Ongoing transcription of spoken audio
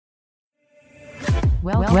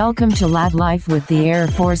Welcome to Lab Life with the Air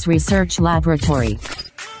Force Research Laboratory.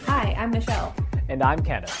 Hi, I'm Michelle. And I'm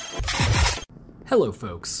Kenneth. Hello,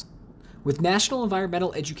 folks. With National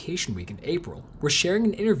Environmental Education Week in April, we're sharing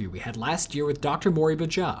an interview we had last year with Dr. Moriba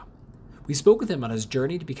Jah. We spoke with him on his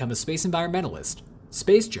journey to become a space environmentalist,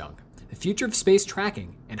 space junk, the future of space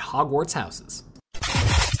tracking, and Hogwarts houses.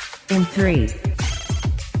 In 3,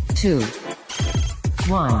 2,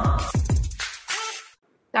 1.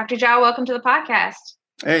 Dr. Jah, welcome to the podcast.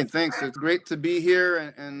 Hey, thanks. It's great to be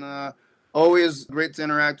here and always great to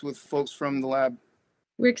interact with folks from the lab.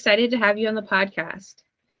 We're excited to have you on the podcast.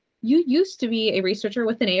 You used to be a researcher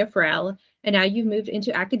with an AFRL, and now you've moved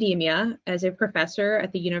into academia as a professor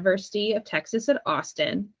at the University of Texas at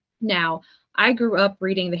Austin. Now, I grew up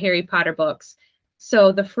reading the Harry Potter books,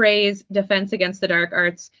 so the phrase defense against the dark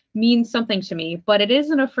arts means something to me, but it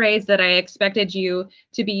isn't a phrase that I expected you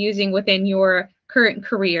to be using within your current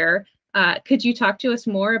career. Could you talk to us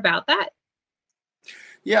more about that?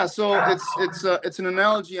 Yeah, so it's an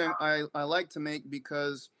analogy I like to make,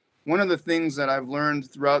 because one of the things that I've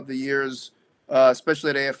learned throughout the years, especially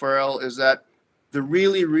at AFRL, is that the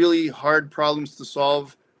really, really hard problems to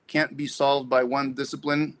solve can't be solved by one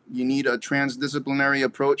discipline. You need a transdisciplinary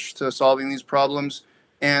approach to solving these problems.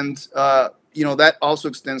 And, that also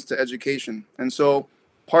extends to education. And so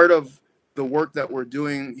part of the work that we're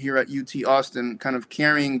doing here at UT Austin, kind of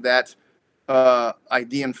carrying that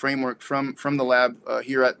idea and framework from the lab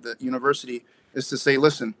here at the university, is to say,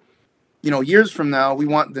 listen, years from now, we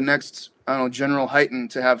want the next, General Hyten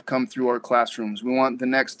to have come through our classrooms. We want the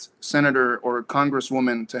next senator or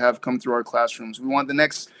congresswoman to have come through our classrooms. We want the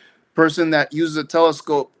next person that uses a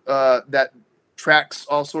telescope that tracks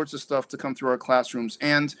all sorts of stuff to come through our classrooms.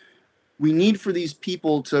 And we need for these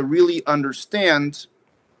people to really understand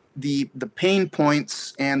the pain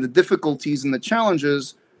points and the difficulties and the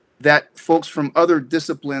challenges that folks from other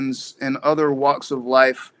disciplines and other walks of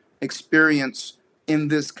life experience in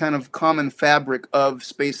this kind of common fabric of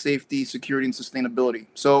space safety, security, and sustainability.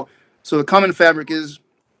 So the common fabric is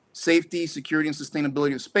safety, security, and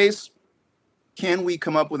sustainability of space. Can we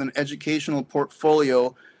come up with an educational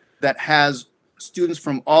portfolio that has students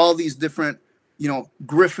from all these different,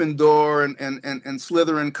 Gryffindor and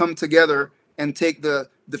Slytherin come together and take the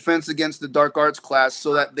defense against the dark arts class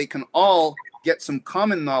so that they can all get some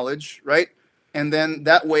common knowledge, right? And then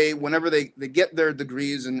that way, whenever they get their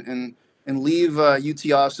degrees and leave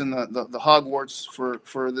UT Austin, the Hogwarts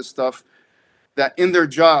for this stuff, that in their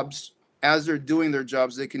jobs, as they're doing their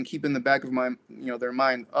jobs, they can keep in the back of their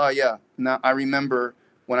mind, oh yeah, now I remember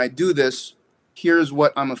when I do this, here's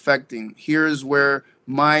what I'm affecting, here's where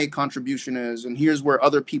my contribution is, and here's where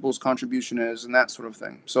other people's contribution is, and that sort of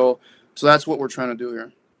thing. So that's what we're trying to do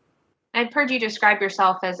here. I've heard you describe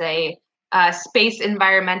yourself as a space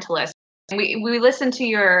environmentalist. We listened to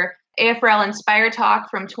your AFRL Inspire talk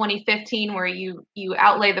from 2015, where you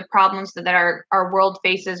outlay the problems that our world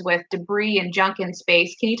faces with debris and junk in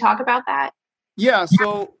space. Can you talk about that? Yeah,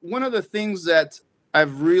 so one of the things that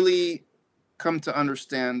I've really come to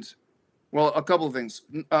understand, well, a couple of things.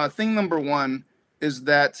 Thing number one is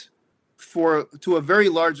that to a very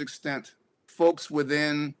large extent, folks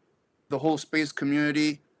within the whole space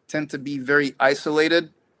community tend to be very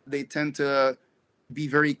isolated. They tend to be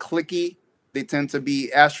very cliquey. They tend to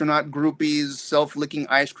be astronaut groupies, self-licking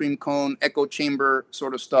ice cream cone, echo chamber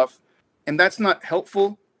sort of stuff. And that's not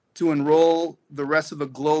helpful to enroll the rest of the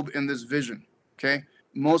globe in this vision, okay?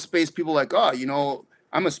 Most space people are like,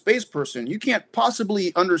 I'm a space person. You can't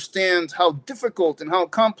possibly understand how difficult and how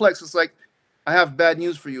complex. It's like, I have bad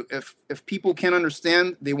news for you. If people can't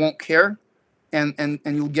understand, they won't care, and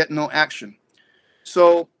you'll get no action.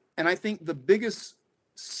 So, and I think the biggest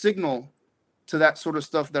signal to that sort of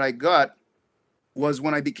stuff that I got was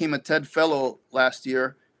when I became a TED Fellow last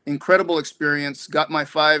year. Incredible experience, got my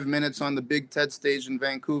 5 minutes on the big TED stage in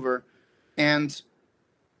Vancouver, and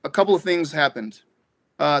a couple of things happened.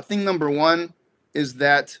 Thing number one is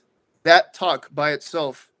that talk by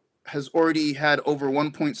itself has already had over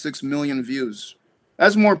 1.6 million views.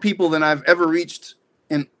 That's more people than I've ever reached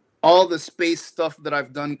in all the space stuff that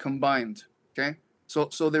I've done combined, okay?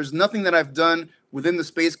 So there's nothing that I've done within the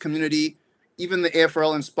space community, even the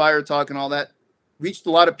AFRL Inspire talk and all that, reached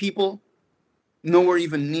a lot of people, nowhere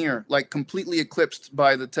even near, like completely eclipsed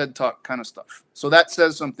by the TED Talk kind of stuff. So that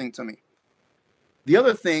says something to me. The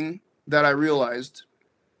other thing that I realized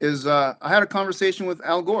is I had a conversation with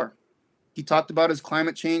Al Gore. He talked about his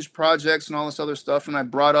climate change projects and all this other stuff, and I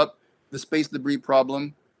brought up the space debris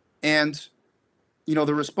problem. And,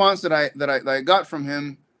 the response that I got from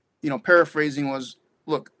him, paraphrasing was,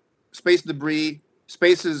 look, space debris,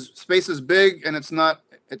 space is big, and it's not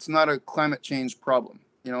it's not a climate change problem.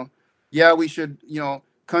 Yeah, we should,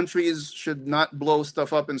 countries should not blow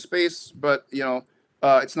stuff up in space, but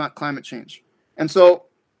it's not climate change. And so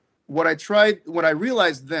what I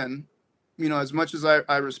realized then, as much as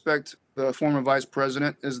I respect the former vice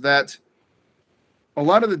president, is that a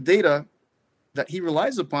lot of the data that he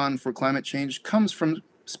relies upon for climate change comes from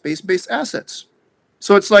space-based assets.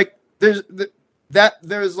 So it's like there's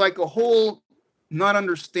like a whole not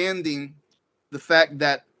understanding the fact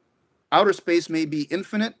that outer space may be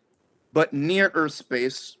infinite, but near Earth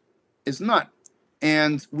space is not.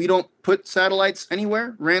 And we don't put satellites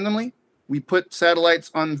anywhere randomly. We put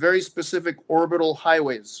satellites on very specific orbital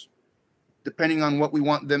highways, depending on what we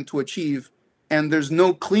want them to achieve. And there's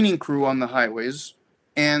no cleaning crew on the highways.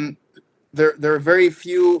 And there are very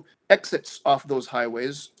few exits off those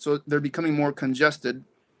highways. So they're becoming more congested.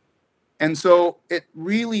 And so it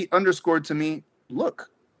really underscored to me, look,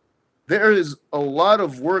 there is a lot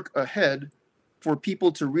of work ahead for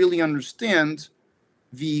people to really understand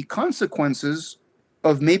the consequences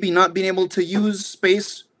of maybe not being able to use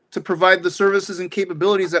space to provide the services and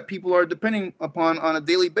capabilities that people are depending upon on a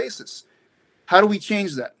daily basis. How do we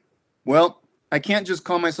change that? Well, I can't just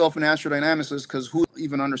call myself an astrodynamicist, because who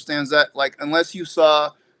even understands that? Like, unless you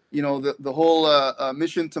saw, the whole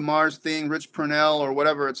mission to Mars thing, Rich Purnell or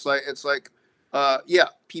whatever, it's like,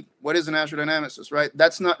 what is an astrodynamicist, right?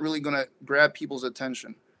 That's not really going to grab people's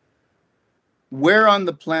attention. Where on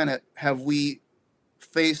the planet have we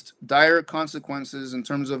faced dire consequences in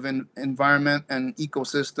terms of environment and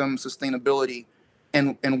ecosystem sustainability,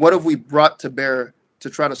 and what have we brought to bear to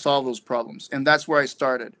try to solve those problems? And that's where I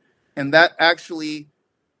started. And that actually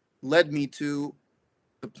led me to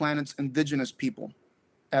the planet's indigenous people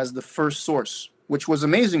as the first source, which was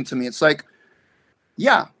amazing to me. It's like,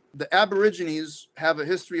 yeah, the Aborigines have a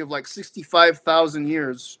history of like 65,000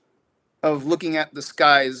 years of looking at the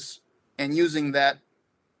skies and using that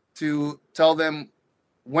to tell them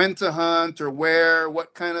when to hunt or where,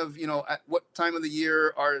 what kind of, at what time of the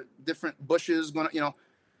year are different bushes going to,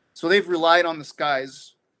 so they've relied on the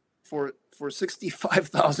skies for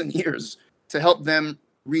 65,000 years to help them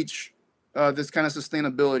reach this kind of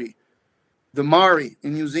sustainability. The Maori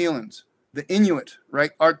in New Zealand, the Inuit,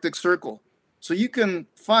 right? Arctic Circle. So you can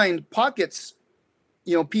find pockets,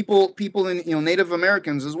 people in, Native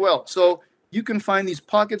Americans as well. So you can find these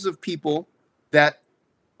pockets of people that,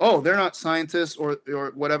 they're not scientists or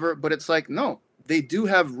whatever, but it's like, no, they do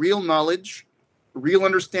have real knowledge, real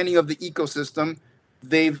understanding of the ecosystem.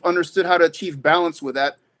 They've understood how to achieve balance with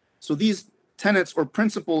that. So these tenets or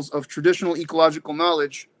principles of traditional ecological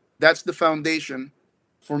knowledge, that's the foundation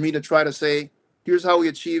for me to try to say, here's how we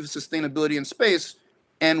achieve sustainability in space.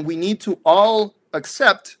 And we need to all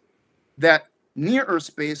accept that near Earth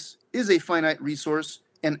space is a finite resource.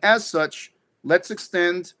 And as such, let's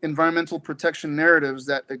extend environmental protection narratives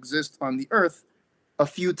that exist on the Earth a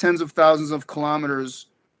few tens of thousands of kilometers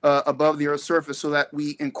above the Earth's surface, so that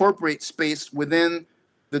we incorporate space within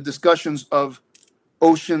the discussions of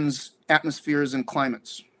oceans, atmospheres, and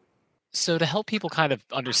climates. So to help people kind of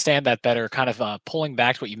understand that better, kind of pulling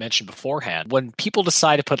back to what you mentioned beforehand, when people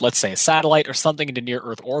decide to put, let's say, a satellite or something into near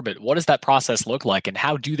Earth orbit, what does that process look like, and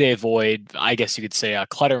how do they avoid, I guess you could say,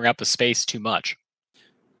 cluttering up the space too much?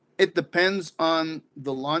 It depends on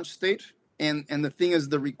the launch state. And the thing is,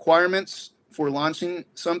 the requirements for launching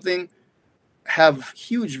something have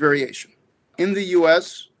huge variation. In the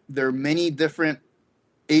US, there are many different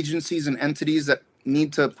agencies and entities that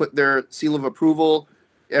need to put their seal of approval,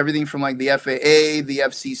 everything from like the FAA, the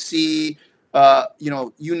FCC,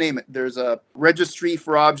 you name it. There's a registry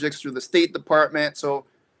for objects through the State Department. So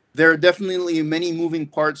there are definitely many moving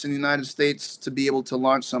parts in the United States to be able to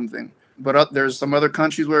launch something. But there's some other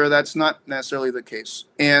countries where that's not necessarily the case.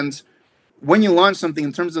 And when you launch something,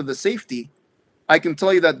 in terms of the safety, I can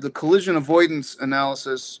tell you that the collision avoidance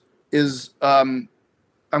analysis is, I'm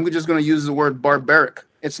just going to use the word barbaric.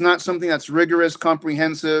 It's not something that's rigorous,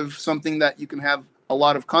 comprehensive, something that you can have a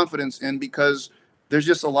lot of confidence in, because there's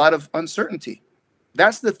just a lot of uncertainty.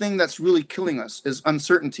 That's the thing that's really killing us, is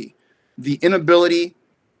uncertainty. The inability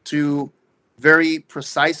to very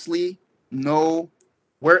precisely know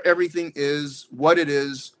where everything is, what it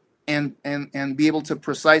is, and be able to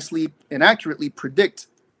precisely and accurately predict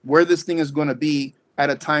where this thing is going to be at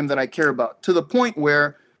a time that I care about, to the point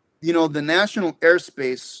where, the national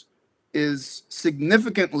airspace is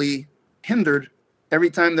significantly hindered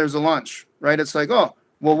every time there's a launch, right? It's like,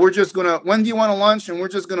 when do you want to launch? And we're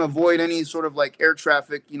just going to avoid any sort of like air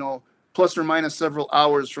traffic, plus or minus several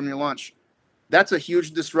hours from your launch. That's a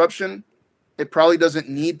huge disruption. It probably doesn't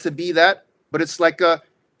need to be that, but it's like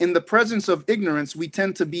in the presence of ignorance, we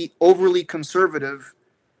tend to be overly conservative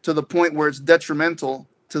to the point where it's detrimental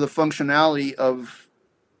to the functionality of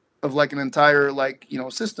like an entire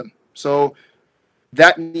system. So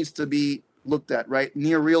that needs to be looked at, right?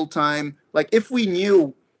 Near real time. Like if we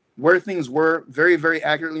knew where things were very, very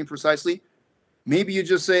accurately and precisely, maybe you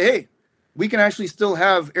just say, hey, we can actually still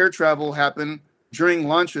have air travel happen during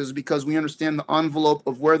launches because we understand the envelope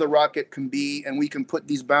of where the rocket can be, and we can put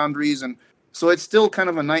these boundaries. And so it's still kind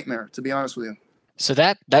of a nightmare, to be honest with you. So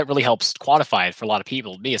that really helps quantify it for a lot of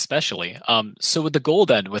people, me especially. So with the goal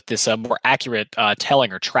then, with this more accurate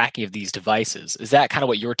telling or tracking of these devices, is that kind of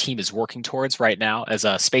what your team is working towards right now as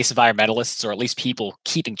space environmentalists, or at least people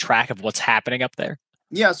keeping track of what's happening up there?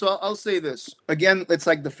 Yeah, so I'll say this. Again, it's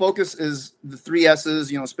like the focus is the 3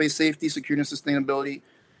 S's, space safety, security, and sustainability.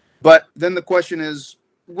 But then the question is,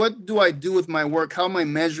 what do I do with my work? How am I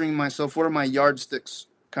measuring myself? What are my yardsticks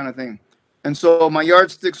kind of thing? And so my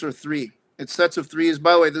yardsticks are 3. It's sets of 3s.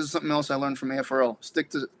 By the way, this is something else I learned from AFRL. Stick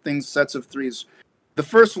to things, sets of 3s. The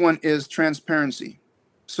first one is transparency.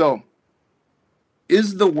 So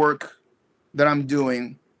is the work that I'm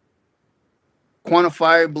doing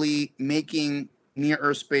quantifiably making near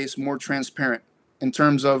Earth space more transparent in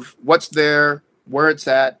terms of what's there, where it's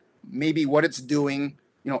at, maybe what it's doing,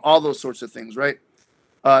 all those sorts of things, right?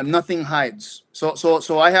 Nothing hides.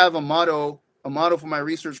 So I have a motto for my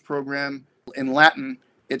research program in Latin.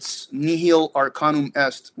 It's nihil arcanum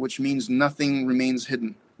est, which means nothing remains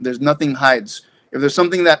hidden. There's nothing hides. If there's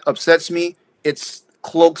something that upsets me, it's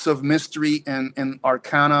cloaks of mystery and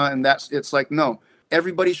arcana, and it's like, no,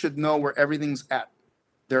 everybody should know where everything's at.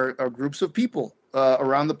 There are groups of people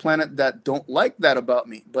around the planet that don't like that about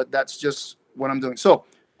me, but that's just what I'm doing. So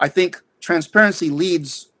I think transparency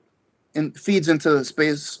feeds into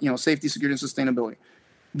space, safety, security, and sustainability.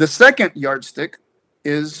 The second yardstick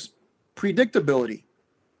is predictability.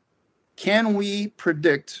 Can we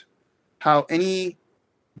predict how any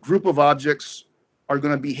group of objects are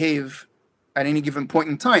going to behave at any given point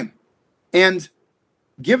in time? And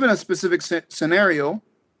given a specific scenario,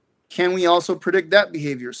 can we also predict that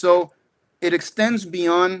behavior? So it extends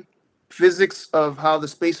beyond physics of how the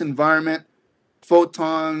space environment,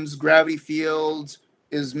 photons, gravity fields,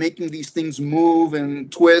 is making these things move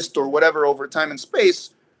and twist or whatever over time in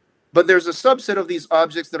space. But there's a subset of these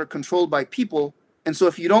objects that are controlled by people. And so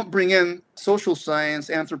if you don't bring in social science,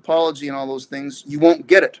 anthropology, and all those things, you won't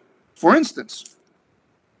get it. For instance,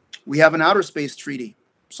 we have an outer space treaty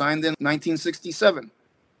signed in 1967.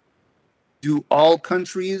 Do all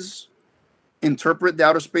countries interpret the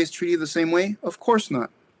outer space treaty the same way? Of course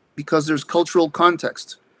not, because there's cultural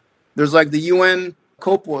context. There's like the UN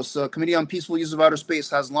COPUOS, Committee on Peaceful Use of Outer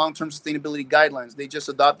Space, has long-term sustainability guidelines. They just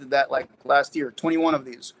adopted that like last year, 21 of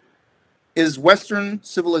these. Is Western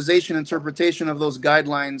civilization interpretation of those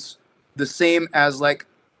guidelines the same as like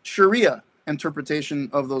Sharia interpretation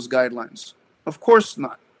of those guidelines? Of course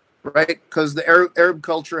not, right? Because the Arab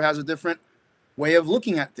culture has a different way of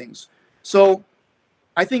looking at things. So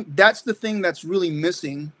I think that's the thing that's really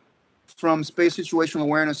missing from space situational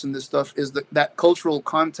awareness and this stuff, is that cultural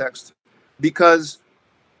context. Because,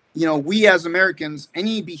 we as Americans,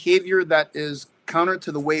 any behavior that is counter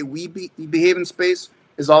to the way we behave in space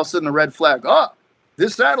is all of a sudden a red flag.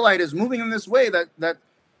 This satellite is moving in this way that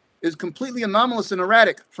is completely anomalous and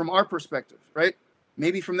erratic from our perspective, right?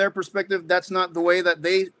 Maybe from their perspective, that's not the way that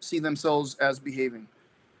they see themselves as behaving.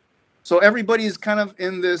 So everybody's kind of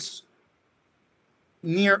in this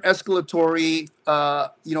near escalatory,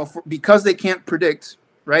 because they can't predict,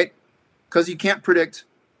 right? Because you can't predict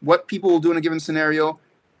what people will do in a given scenario.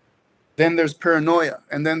 Then there's paranoia,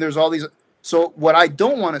 and then there's all these. So what I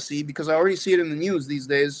don't want to see, because I already see it in the news these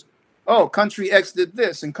days, country X did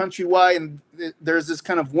this and country Y, and there's this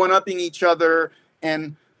kind of one-upping each other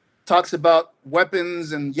and talks about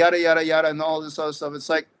weapons and yada, yada, yada, and all this other stuff. It's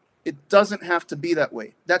like, it doesn't have to be that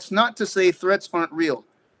way. That's not to say threats aren't real.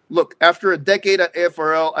 Look, after a decade at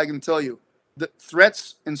AFRL, I can tell you the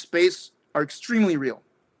threats in space are extremely real,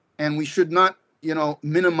 and we should not,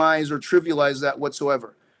 minimize or trivialize that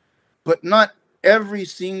whatsoever. But not every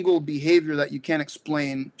single behavior that you can't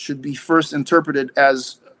explain should be first interpreted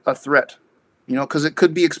as a threat, because it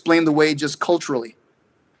could be explained the way just culturally.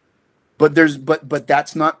 But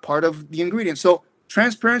that's not part of the ingredient. So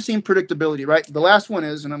transparency and predictability, right? The last one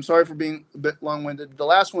is, and I'm sorry for being a bit long-winded, the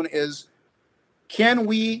last one is, can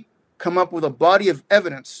we come up with a body of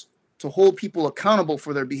evidence to hold people accountable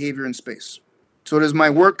for their behavior in space? So does my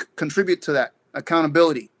work contribute to that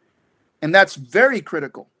accountability? And that's very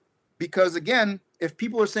critical. Because again, if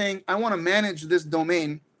people are saying, I want to manage this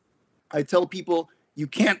domain, I tell people, you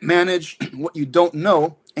can't manage what you don't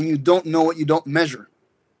know, and you don't know what you don't measure.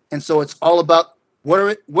 And so it's all about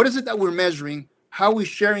what is it that we're measuring? how are we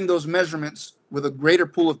sharing those measurements with a greater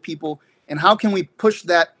pool of people? And how can we push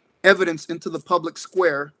that evidence into the public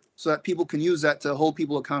square so that people can use that to hold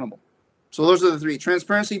people accountable? So those are the three: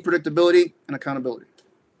 transparency, predictability, and accountability.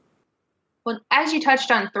 Well, as you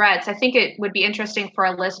touched on threats, I think it would be interesting for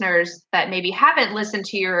our listeners that maybe haven't listened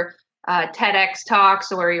to your TEDx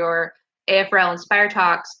talks or your AFRL Inspire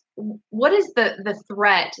talks. What is the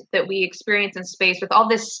threat that we experience in space with all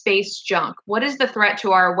this space junk? What is the threat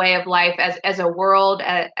to our way of life as a world,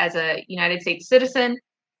 as a United States citizen?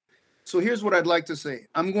 So here's what I'd like to say.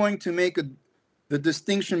 I'm going to make the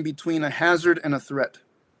distinction between a hazard and a threat.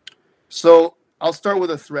 So I'll start with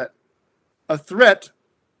a threat. A threat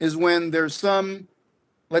is when there's some,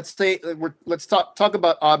 let's talk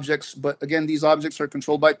about objects, but again, these objects are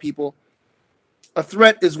controlled by people. A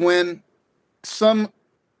threat is when some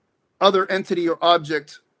other entity or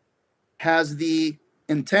object has the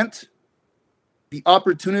intent, the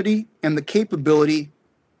opportunity, and the capability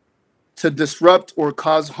to disrupt or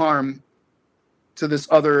cause harm to this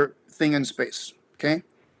other thing in space. Okay?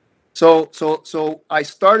 So I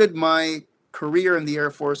started my career in the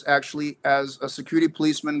Air Force actually as a security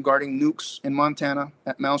policeman guarding nukes in Montana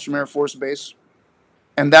at Malmstrom Air Force Base.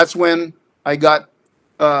 And that's when I got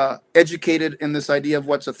educated in this idea of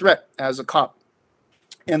what's a threat as a cop.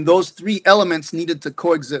 And those three elements needed to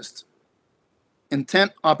coexist: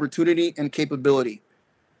 intent, opportunity, and capability.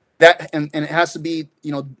 And it has to be,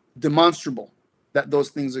 demonstrable that those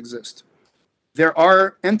things exist. There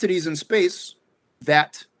are entities in space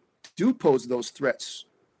that do pose those threats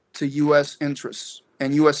to U.S. interests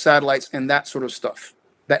and U.S. satellites and that sort of stuff,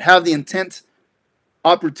 that have the intent,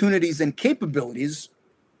 opportunities, and capabilities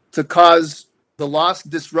to cause the loss,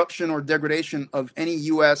 disruption, or degradation of any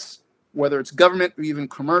U.S., whether it's government or even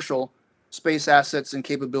commercial, space assets and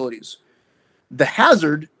capabilities. The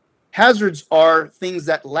hazards are things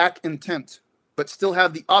that lack intent, but still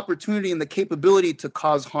have the opportunity and the capability to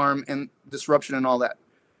cause harm and disruption and all that.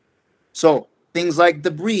 So things like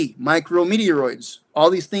debris, micrometeoroids, all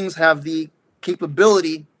these things have the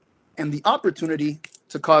capability and the opportunity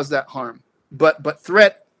to cause that harm. But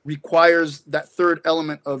threat requires that third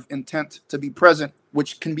element of intent to be present,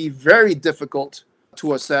 which can be very difficult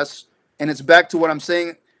to assess. And it's back to what I'm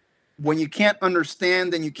saying. When you can't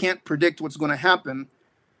understand and you can't predict what's going to happen,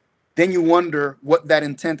 then you wonder what that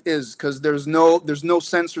intent is, because there's no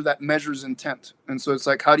sensor that measures intent. And so it's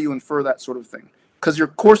like, how do you infer that sort of thing? Because your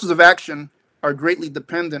courses of action are greatly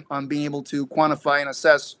dependent on being able to quantify and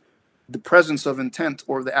assess the presence of intent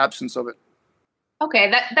or the absence of it. Okay,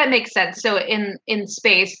 that makes sense. So in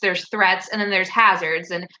space, there's threats and then there's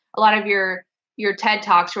hazards, and a lot of your TED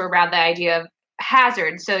Talks were around the idea of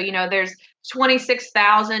hazards. So there's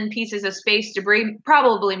 26,000 pieces of space debris,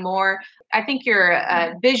 probably more. I think your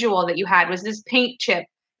visual that you had was this paint chip,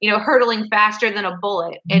 hurtling faster than a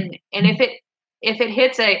bullet, and if it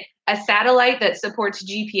hits a satellite that supports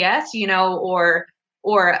GPS,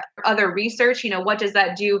 or other research, what does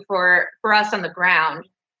that do for us on the ground?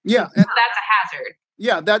 Yeah, so that's a hazard.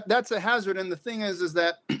 Yeah, that's a hazard. And the thing is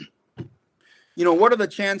that, what are the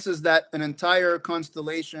chances that an entire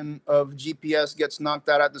constellation of GPS gets knocked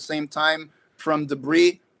out at the same time from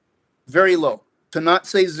debris? Very low. To not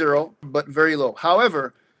say zero, but very low.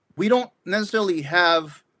 However, we don't necessarily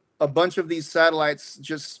have a bunch of these satellites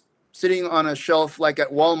just sitting on a shelf like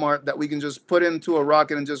at Walmart that we can just put into a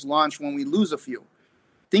rocket and just launch when we lose a few.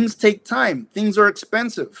 Things take time. Things are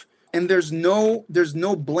expensive. And there's no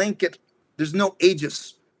blanket, there's no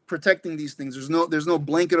aegis protecting these things. There's no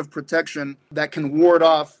blanket of protection that can ward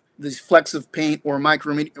off these flecks of paint or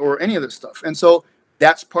micrometer or any of this stuff. And so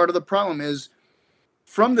that's part of the problem is,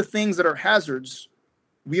 from the things that are hazards,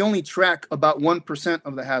 we only track about 1%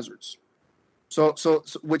 of the hazards. So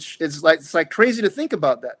which is it's like crazy to think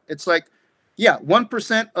about that. It's like,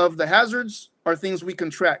 1% of the hazards are things we can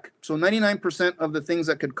track. So 99% of the things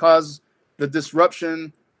that could cause the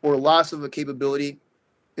disruption or loss of a capability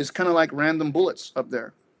is kind of like random bullets up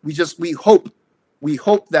there. We hope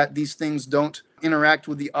that these things don't interact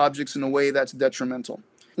with the objects in a way that's detrimental.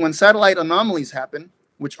 When satellite anomalies happen,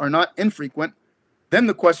 which are not infrequent, then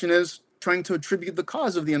the question is trying to attribute the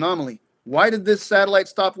cause of the anomaly. Why did this satellite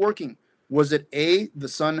stop working? Was it A, the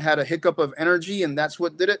sun had a hiccup of energy and that's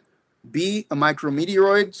what did it? B, a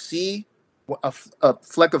micrometeoroid? C, a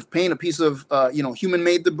fleck of paint, a piece of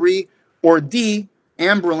human-made debris? Or D,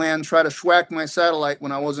 Amberland tried to schwack my satellite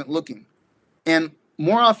when I wasn't looking? And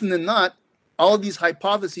more often than not, all of these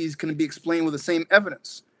hypotheses can be explained with the same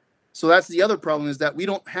evidence. So that's the other problem, is that we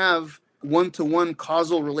don't have one-to-one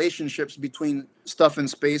causal relationships between stuff in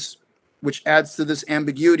space, which adds to this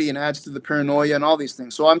ambiguity and adds to the paranoia and all these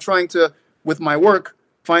things. So I'm trying to, with my work,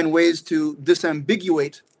 find ways to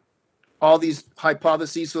disambiguate all these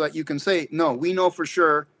hypotheses so that you can say, no, we know for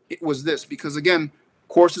sure it was this. Because again,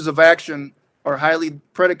 courses of action are highly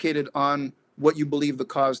predicated on what you believe the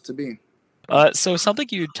cause to be. So something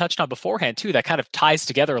you touched on beforehand too, that kind of ties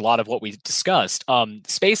together a lot of what we discussed.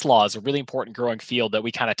 Space law is a really important growing field that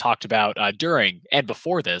we kind of talked about during and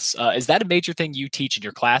before this. Is that a major thing you teach in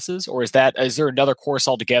your classes, or is there another course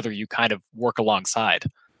altogether you kind of work alongside?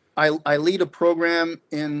 I lead a program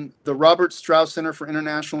in the Robert Strauss Center for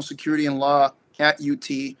International Security and Law at UT,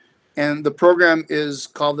 and the program is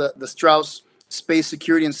called the Strauss Space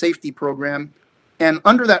Security and Safety Program. And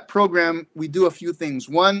under that program, we do a few things.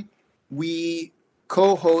 One, we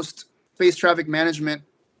co-host Space Traffic Management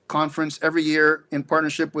Conference every year in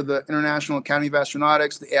partnership with the International Academy of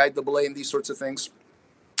Astronautics, the AIAA, and these sorts of things.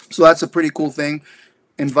 So that's a pretty cool thing.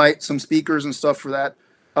 Invite some speakers and stuff for that.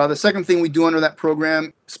 The second thing we do under that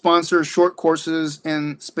program, sponsor short courses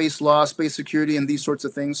in space law, space security, and these sorts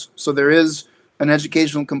of things. So there is an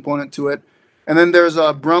educational component to it. And then there's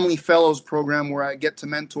a Brumley Fellows program where I get to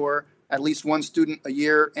mentor at least one student a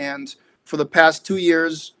year. And for the past 2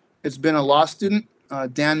 years, it's been a law student,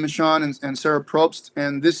 Dan Michon and Sarah Probst.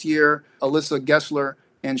 And this year, Alyssa Gessler,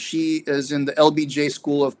 and she is in the LBJ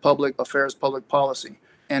School of Public Affairs, Public Policy.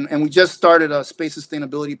 And we just started a space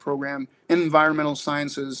sustainability program in environmental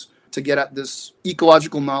sciences to get at this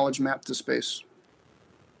ecological knowledge map to space.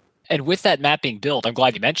 And with that map being built, I'm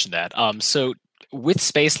glad you mentioned that. So with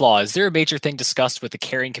space law, is there a major thing discussed with the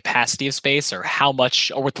carrying capacity of space, or how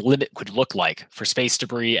much, or what the limit could look like for space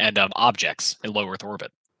debris and objects in low Earth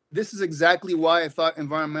orbit? This is exactly why I thought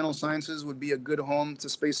environmental sciences would be a good home to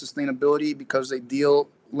space sustainability, because they deal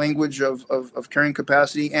language of carrying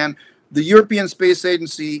capacity. And the European Space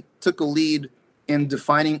Agency took a lead in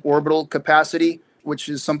defining orbital capacity, which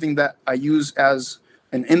is something that I use as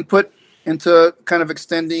an input into kind of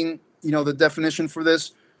extending, the definition for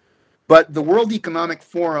this. But the World Economic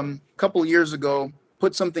Forum a couple of years ago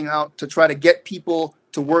put something out to try to get people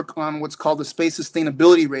to work on what's called the Space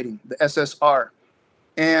Sustainability Rating, the SSR.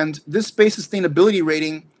 And this space sustainability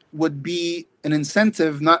rating would be an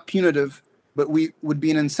incentive, not punitive, but we would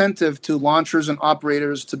be an incentive to launchers and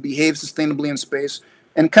operators to behave sustainably in space,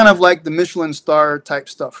 and kind of like the Michelin star type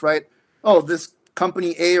stuff, right? Oh, this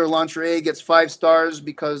company A or launcher A gets 5 stars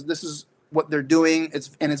because this is what they're doing.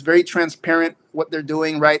 It's very transparent what they're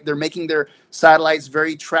doing, right? They're making their satellites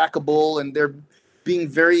very trackable, and they're being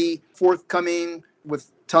very forthcoming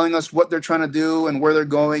with telling us what they're trying to do and where they're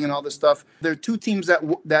going and all this stuff. There are 2 teams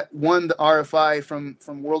that won the RFI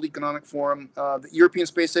from World Economic Forum. The European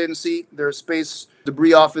Space Agency, their Space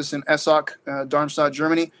Debris Office in Esoc, Darmstadt,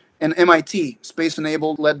 Germany, and MIT, Space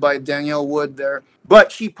Enabled, led by Danielle Wood there.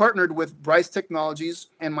 But she partnered with Bryce Technologies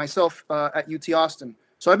and myself at UT Austin.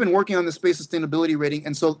 So I've been working on the space sustainability rating,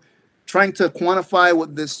 and so trying to quantify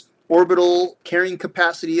what this orbital carrying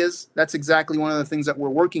capacity is, that's exactly one of the things that we're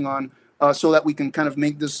working on. So that we can kind of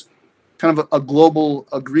make this kind of a global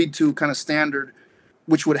agreed to kind of standard,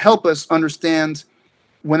 which would help us understand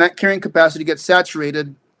when that carrying capacity gets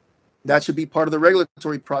saturated, that should be part of the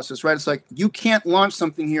regulatory process, right? It's like, you can't launch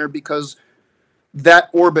something here because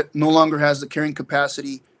that orbit no longer has the carrying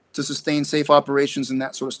capacity to sustain safe operations and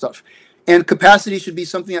that sort of stuff. And capacity should be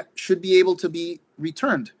something that should be able to be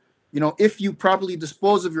returned. If you properly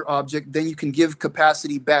dispose of your object, then you can give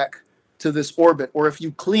capacity back to this orbit. Or if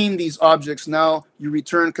you clean these objects, now you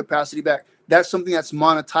return capacity back. That's something that's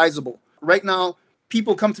monetizable. Right now,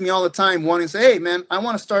 people come to me all the time wanting to say, hey, man, I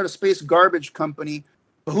want to start a space garbage company,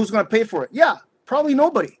 but who's going to pay for it? Yeah, probably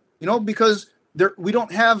nobody, because we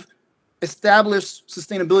don't have established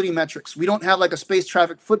sustainability metrics. We don't have like a space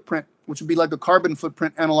traffic footprint, which would be like a carbon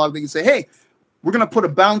footprint analog that you say, hey, we're going to put a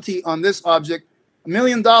bounty on this object. $1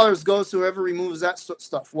 million goes to whoever removes that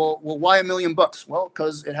stuff. Well, why $1 million? Well,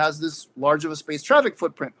 because it has this large of a space traffic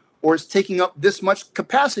footprint, or it's taking up this much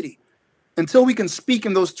capacity. Until we can speak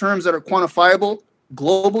in those terms that are quantifiable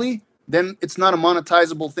globally, then it's not a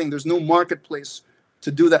monetizable thing. There's no marketplace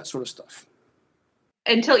to do that sort of stuff.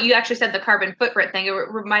 Until you actually said the carbon footprint thing, it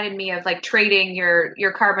reminded me of like trading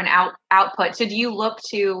your carbon output. So do you look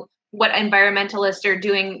to what environmentalists are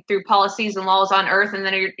doing through policies and laws on Earth, and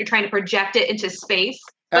then you're trying to project it into space?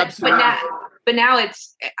 But now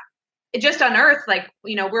it's just on Earth, like,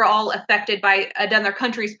 we're all affected by another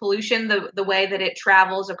country's pollution, the way that it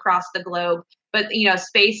travels across the globe. But,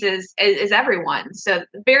 space is everyone. So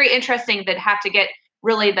very interesting that have to get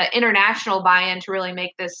really the international buy-in to really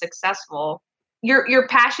make this successful. Your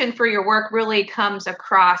passion for your work really comes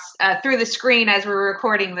across through the screen as we're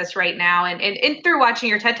recording this right now, and through watching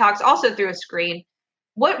your TED Talks, also through a screen.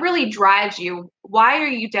 What really drives you? Why are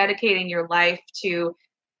you dedicating your life to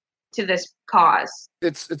to this cause?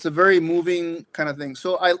 It's a very moving kind of thing.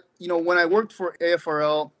 So when I worked for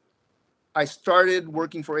AFRL, I started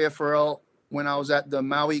working for AFRL when I was at the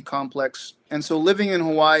Maui complex. And so living in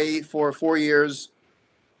Hawaii for 4 years,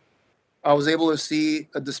 I was able to see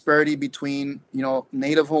a disparity between,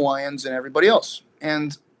 Native Hawaiians and everybody else.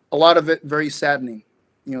 And a lot of it very saddening,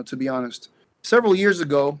 to be honest. Several years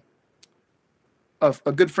ago,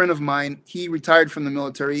 a good friend of mine, he retired from the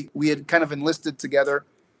military. We had kind of enlisted together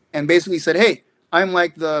and basically said, hey, I'm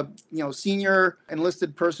like the, senior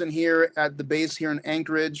enlisted person here at the base here in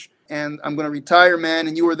Anchorage, and I'm going to retire, man.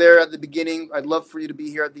 And you were there at the beginning. I'd love for you to be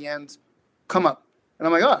here at the end. Come up. And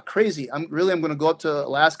I'm like, oh, crazy. I'm going to go up to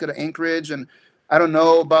Alaska to Anchorage, and I don't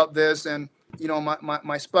know about this. And,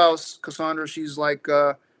 my spouse, Cassandra, she's like,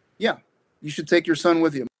 yeah, you should take your son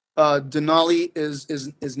with you. Denali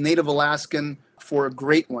is Native Alaskan for a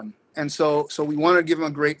great one. And so we wanted to give him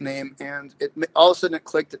a great name, and all of a sudden it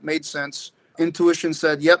clicked. It made sense. Intuition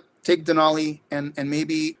said, yep, take Denali and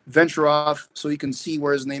maybe venture off so you can see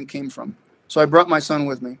where his name came from. So I brought my son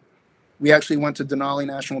with me. We actually went to Denali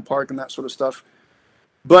National Park and that sort of stuff.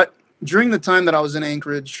 But during the time that I was in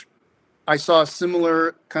Anchorage, I saw a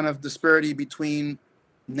similar kind of disparity between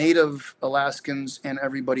Native Alaskans and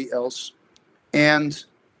everybody else. And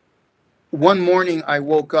one morning I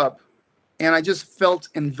woke up and I just felt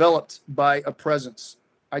enveloped by a presence.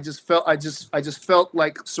 I just felt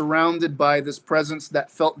like surrounded by this presence that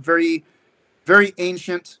felt very, very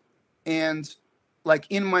ancient, and like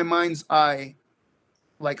in my mind's eye,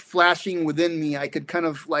 like flashing within me, I could kind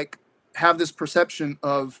of like have this perception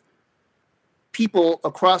of people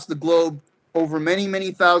across the globe over many,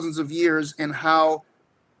 many thousands of years, and how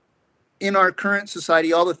in our current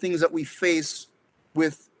society, all the things that we face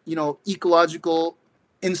with, ecological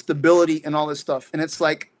instability and all this stuff. And it's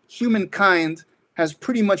like humankind has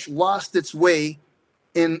pretty much lost its way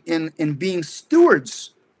in being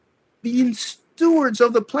stewards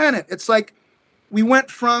of the planet. It's like we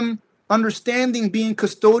went from understanding being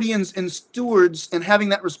custodians and stewards and having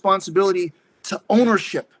that responsibility to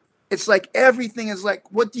ownership. It's like everything is like,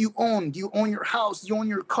 what do you own? Do you own your house? Do you own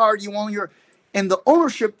your car? Do you own your... And the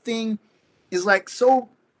ownership thing is like so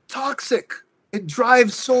toxic. It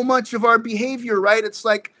drives so much of our behavior, right? It's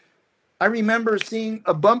like, I remember seeing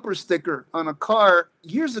a bumper sticker on a car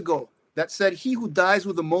years ago that said, he who dies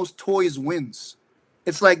with the most toys wins.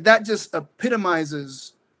 It's like that just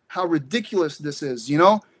epitomizes how ridiculous this is,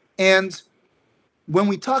 And when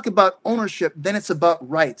we talk about ownership, then it's about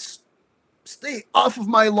rights. Stay off of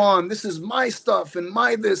my lawn. This is my stuff and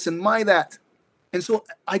my this and my that. And so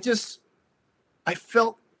I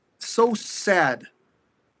felt so sad,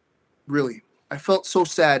 really. I felt so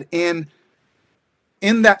sad. And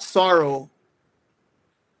in that sorrow,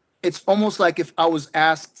 it's almost like if I was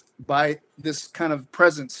asked by this kind of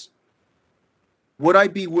presence, would I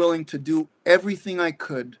be willing to do everything I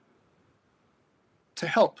could to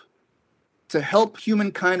help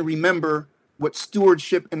humankind remember what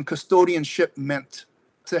stewardship and custodianship meant,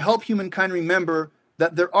 to help humankind remember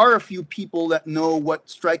that there are a few people that know what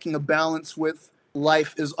striking a balance with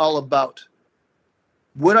life is all about.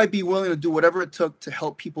 Would I be willing to do whatever it took to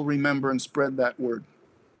help people remember and spread that word?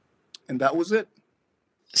 And that was it.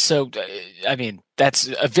 So, that's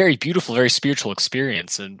a very beautiful, very spiritual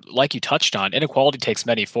experience. And like you touched on, inequality takes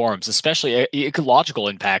many forms, especially ecological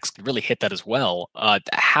impacts can really hit that as well.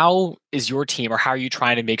 How is your team, or how are you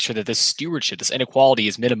trying to make sure that this stewardship, this inequality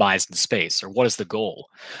is minimized in space? Or what is the goal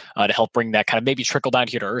to help bring that kind of maybe trickle down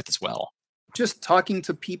here to Earth as well? Just talking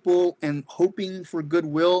to people and hoping for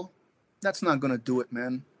goodwill, that's not going to do it,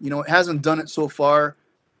 man. It hasn't done it so far.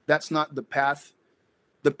 That's not the path.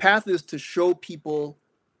 The path is to show people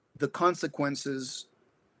the consequences,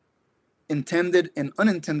 intended and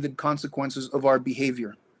unintended consequences of our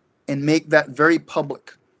behavior, and make that very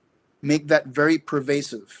public, make that very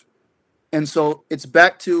pervasive. And so it's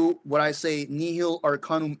back to what I say, nihil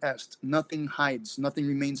arcanum est, nothing hides, nothing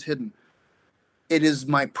remains hidden. It is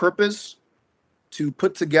my purpose to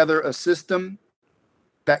put together a system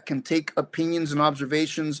that can take opinions and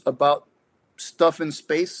observations about stuff in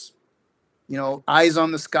space, eyes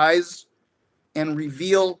on the skies, and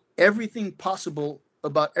reveal everything possible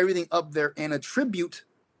about everything up there, and attribute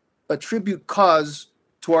cause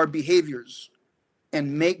to our behaviors,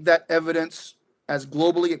 and make that evidence as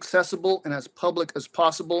globally accessible and as public as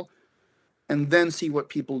possible, and then see what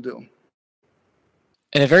people do.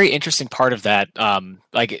 And a very interesting part of that,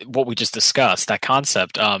 like what we just discussed, that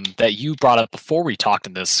concept that you brought up before we talked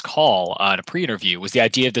in this call in a pre-interview, was the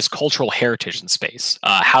idea of this cultural heritage in space,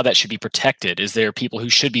 how that should be protected. Is there people who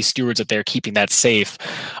should be stewards up there keeping that safe?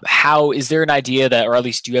 How is there an idea that, or at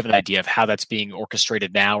least do you have an idea of how that's being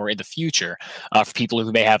orchestrated now or in the future for people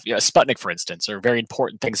who may have Sputnik, for instance, or very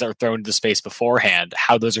important things that were thrown into space beforehand,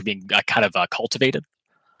 how those are being kind of cultivated?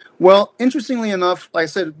 Well, interestingly enough, like I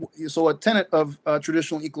said, so a tenet of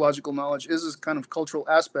traditional ecological knowledge is this kind of cultural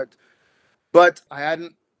aspect, but I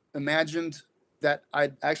hadn't imagined that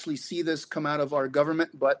I'd actually see this come out of our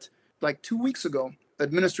government. But like 2 weeks ago,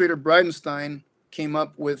 Administrator Bridenstine came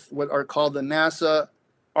up with what are called the NASA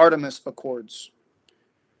Artemis Accords.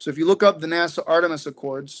 So if you look up the NASA Artemis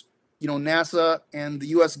Accords, NASA and the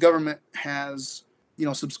US government has,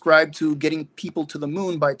 subscribed to getting people to the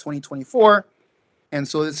moon by 2024. And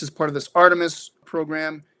so this is part of this Artemis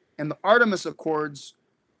program. And the Artemis Accords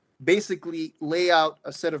basically lay out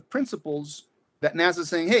a set of principles that NASA is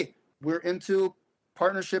saying, hey, we're into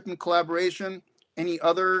partnership and collaboration. Any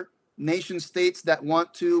other nation states that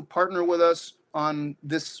want to partner with us on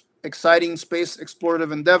this exciting space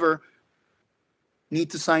explorative endeavor need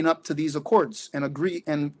to sign up to these accords and agree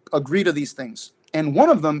to these things. And one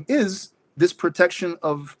of them is this protection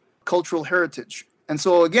of cultural heritage. And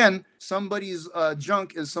so again, somebody's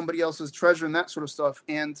junk is somebody else's treasure and that sort of stuff.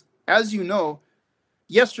 And as you know,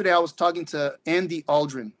 yesterday I was talking to Andy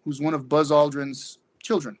Aldrin, who's one of Buzz Aldrin's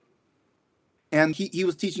children. And he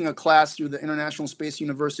was teaching a class through the International Space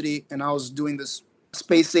University, and I was doing this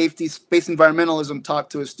space safety, space environmentalism talk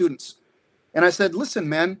to his students. And I said, listen,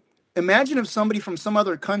 man, imagine if somebody from some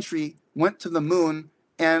other country went to the moon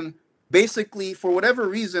and basically, for whatever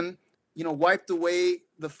reason, wiped away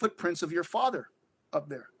the footprints of your father up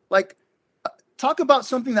there. Like, talk about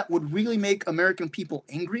something that would really make American people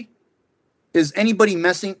angry. Is anybody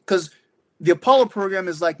messing? Because the Apollo program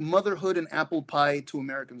is like motherhood and apple pie to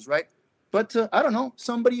Americans, right? But I don't know,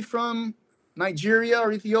 somebody from Nigeria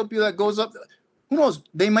or Ethiopia that goes up, who knows?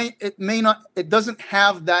 It doesn't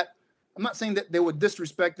have that. I'm not saying that they would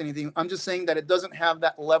disrespect anything. I'm just saying that it doesn't have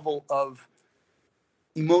that level of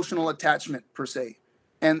emotional attachment per se.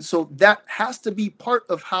 And so that has to be part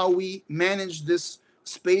of how we manage this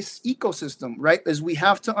space ecosystem, right? Is we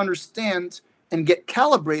have to understand and get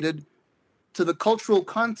calibrated to the cultural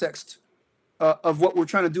context of what we're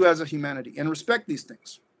trying to do as a humanity and respect these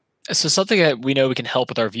things. So something that we know we can help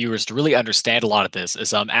with our viewers to really understand a lot of this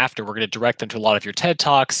is after we're going to direct them to a lot of your TED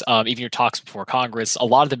Talks, even your talks before Congress, a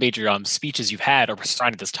lot of the major speeches you've had are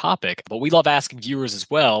surrounding this topic. But we love asking viewers as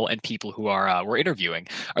well and people who are we're interviewing,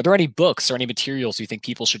 are there any books or any materials you think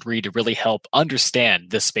people should read to really help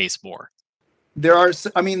understand this space more? There's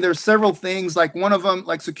several things. Like one of them,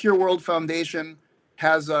 like Secure World Foundation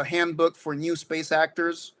has a handbook for new space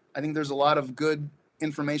actors. I think there's a lot of good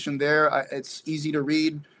information there. It's easy to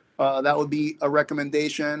read. That would be a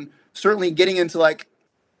recommendation. Certainly getting into like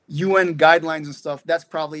UN guidelines and stuff, that's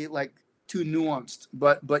probably like too nuanced.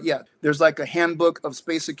 But yeah, there's like a handbook of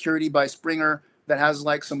space security by Springer that has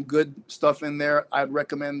like some good stuff in there. I'd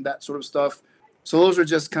recommend that sort of stuff. So those are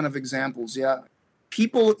just kind of examples. Yeah.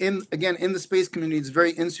 People in the space community is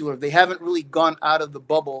very insular. They haven't really gone out of the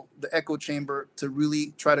bubble, the echo chamber, to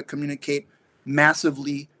really try to communicate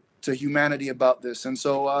massively to humanity about this. And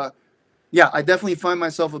so, yeah, I definitely find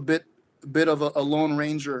myself a bit of a lone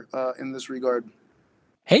ranger in this regard.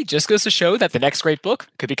 Hey, just goes to show that the next great book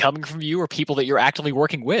could be coming from you or people that you're actively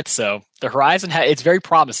working with. So the horizon, it's very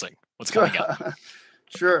promising what's coming up.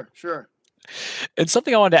 Sure. And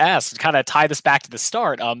something I wanted to ask, to kind of tie this back to the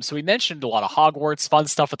start. So we mentioned a lot of Hogwarts, fun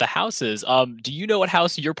stuff with the houses. Do you know what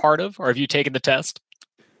house you're part of, or have you taken the test?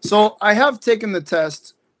 So I have taken the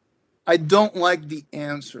test. I don't like the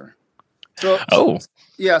answer.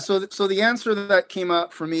 Yeah, so the answer that came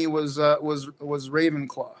out for me was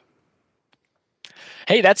Ravenclaw.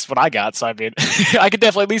 Hey, that's what I got. So I mean, I could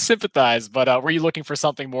definitely at least sympathize. But were you looking for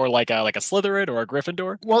something more like a Slytherin or a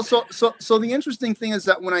Gryffindor? Well, so the interesting thing is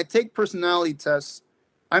that when I take personality tests,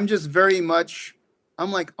 I'm just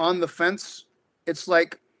I'm like on the fence. It's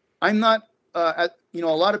like I'm not. A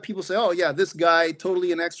lot of people say, "Oh yeah, this guy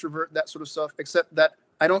totally an extrovert," that sort of stuff. Except that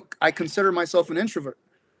I consider myself an introvert.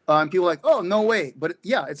 And people are like, oh, no way. But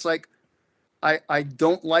yeah, it's like, I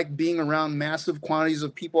don't like being around massive quantities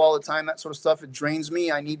of people all the time, that sort of stuff. It drains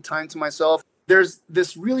me. I need time to myself. There's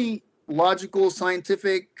this really logical,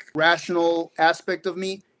 scientific, rational aspect of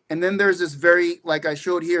me. And then there's this very, like I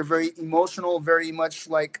showed here, very emotional, very much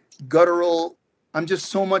like guttural. I'm just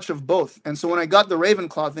so much of both. And so when I got the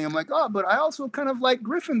Ravenclaw thing, I'm like, oh, but I also kind of like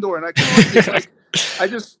Gryffindor. And I kind of like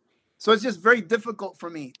this, so it's just very difficult for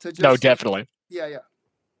me to just. No, definitely. Yeah.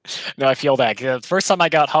 No, I feel that. The first time I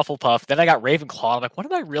got Hufflepuff, then I got Ravenclaw. I'm like, what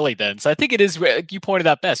am I really then? So I think it is, you pointed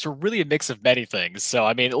out best, we're really a mix of many things. So,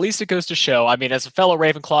 I mean, at least it goes to show, I mean, as a fellow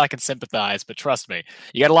Ravenclaw, I can sympathize, but trust me,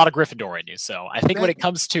 you got a lot of Gryffindor in you. So I think when it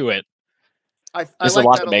comes to it, I there's like a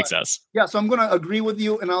lot that that a makes lot. us. Yeah, so I'm going to agree with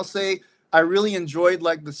you, and I'll say I really enjoyed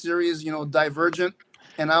like the series, Divergent,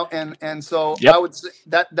 and so Yep. I would say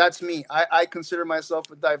that's me. I consider myself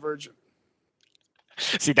a Divergent.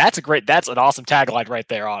 See, that's an awesome tagline right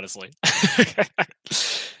there, honestly.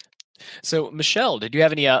 So, Michelle, did you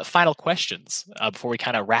have any final questions before we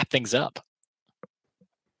kind of wrap things up?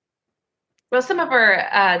 Well, some of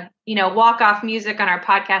our, walk-off music on our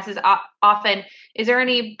podcast is often, is there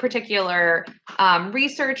any particular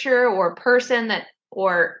researcher or person that,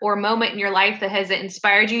 or moment in your life that has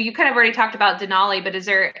inspired you? You kind of already talked about Denali, but is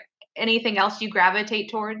there anything else you gravitate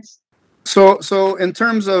towards? So in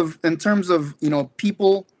terms of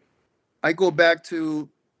people, I go back to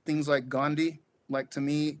things like Gandhi. Like, to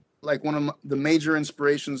me, like one of the major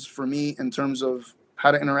inspirations for me in terms of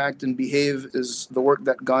how to interact and behave is the work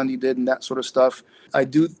that Gandhi did and that sort of stuff. I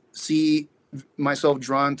do see myself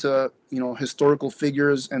drawn to, historical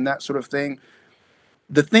figures and that sort of thing.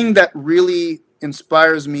 The thing that really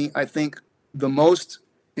inspires me, I think, the most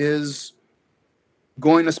is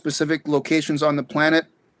going to specific locations on the planet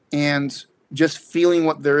and just feeling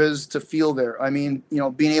what there is to feel there. I mean,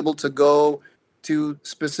 being able to go to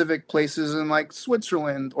specific places in like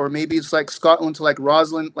Switzerland, or maybe it's like Scotland, to like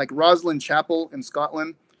Rosslyn Chapel in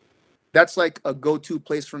Scotland. That's like a go-to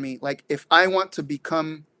place for me. Like, if I want to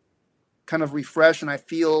become kind of refreshed and I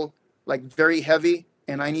feel like very heavy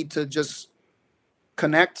and I need to just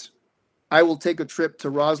connect, I will take a trip to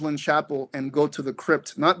Rosslyn Chapel and go to the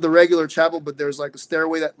crypt. Not the regular chapel, but there's like a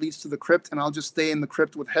stairway that leads to the crypt, and I'll just stay in the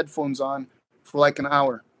crypt with headphones on for like an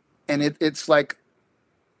hour. And it's like,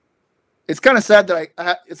 it's kind of sad that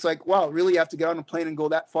it's like, wow, really, you have to get on a plane and go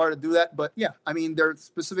that far to do that? But yeah, I mean, there are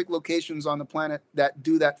specific locations on the planet that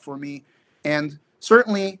do that for me. And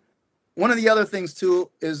certainly one of the other things too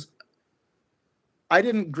is I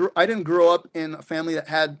didn't grow up in a family that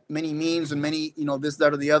had many means and many, this,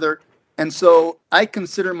 that, or the other. And so I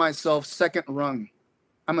consider myself second rung.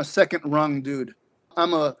 I'm a second rung dude.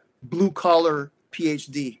 I'm a blue collar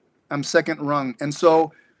PhD. I'm second rung. And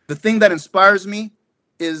so the thing that inspires me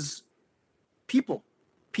is people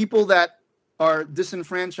that are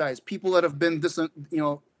disenfranchised, people that have been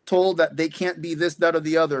told that they can't be this, that, or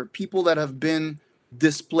the other, people that have been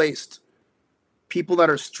displaced, people that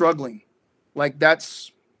are struggling. Like,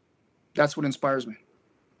 that's what inspires me.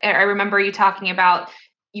 I remember you talking about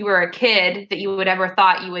you were a kid that you would ever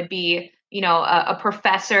thought you would be, a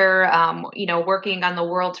professor, working on the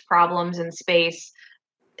world's problems in space.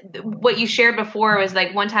 What you shared before was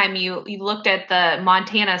like one time you looked at the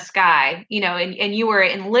Montana sky, and you were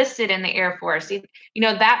enlisted in the Air Force.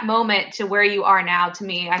 That moment to where you are now, to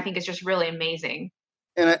me, I think is just really amazing.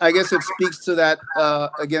 And I guess it speaks to that,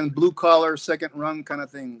 again, blue collar, second rung kind of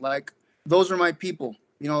thing. Like, those are my people.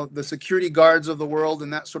 The security guards of the world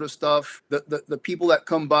and that sort of stuff, the people that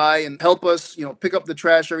come by and help us, pick up the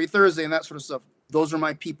trash every Thursday and that sort of stuff. Those are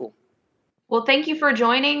my people. Well, thank you for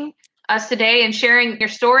joining us today and sharing your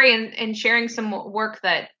story and sharing some work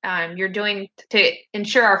that you're doing to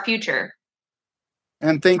ensure our future.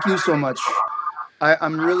 And thank you so much.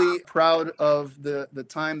 I'm really proud of the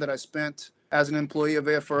time that I spent as an employee of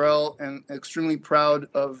AFRL, and extremely proud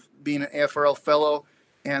of being an AFRL fellow.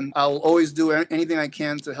 And I'll always do anything I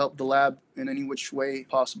can to help the lab in any which way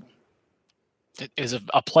possible. It is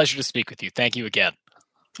a pleasure to speak with you. Thank you again.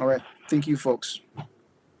 All right. Thank you, folks.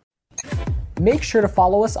 Make sure to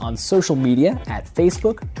follow us on social media at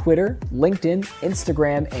Facebook, Twitter, LinkedIn,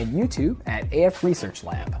 Instagram, and YouTube at AF Research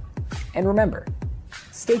Lab. And remember,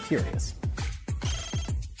 stay curious.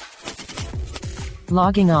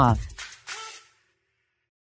 Logging off.